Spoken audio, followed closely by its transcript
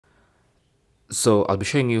So I'll be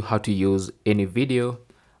showing you how to use any video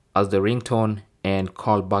as the ringtone and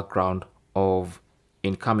call background of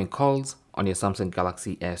incoming calls on your Samsung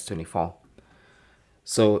Galaxy S24.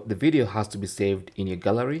 So the video has to be saved in your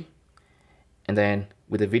gallery, and then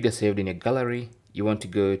with the video saved in your gallery, you want to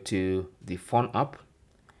go to the phone app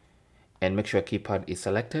and make sure keypad is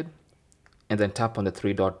selected, and then tap on the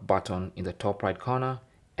three-dot button in the top right corner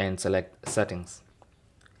and select settings.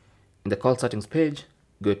 In the call settings page,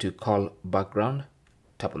 go to call background,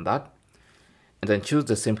 tap on that, and then choose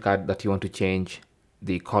the SIM card that you want to change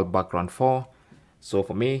the call background for. So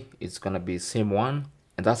for me, it's gonna be SIM1,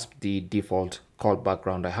 and that's the default call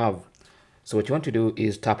background I have. So what you want to do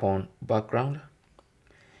is tap on background,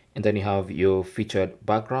 and then you have your featured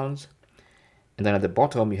backgrounds, and then at the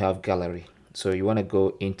bottom you have gallery. So you want to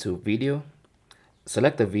go into video,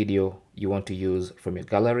 select the video you want to use from your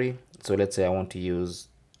gallery. So let's say I want to use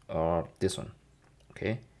this one,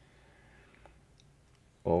 okay,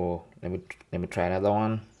 or let me try another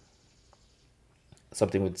one,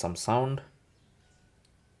 something with some sound.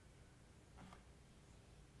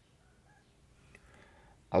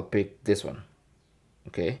 I'll pick this one,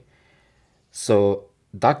 okay. So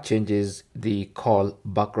that changes the call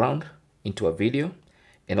background into a video,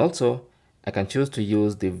 and also I can choose to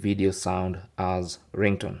use the video sound as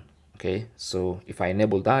ringtone, okay. So if I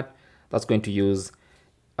enable that, that's going to use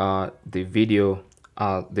the video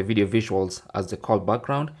visuals as the call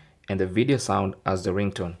background and the video sound as the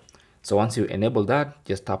ringtone. So once you enable that,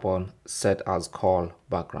 just tap on set as call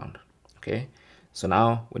background, okay. So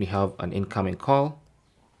now when you have an incoming call,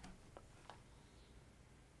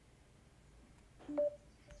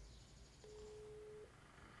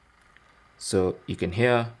 so you can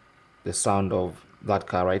hear the sound of that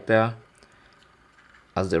car right there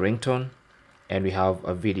as the ringtone, and we have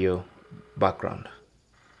a video background.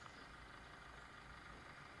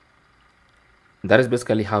 That is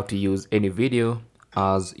basically how to use any video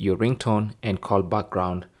as your ringtone and call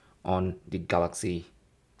background on the Galaxy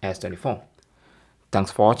S24. Thanks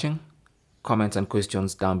for watching. Comments and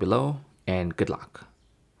questions down below, and good luck.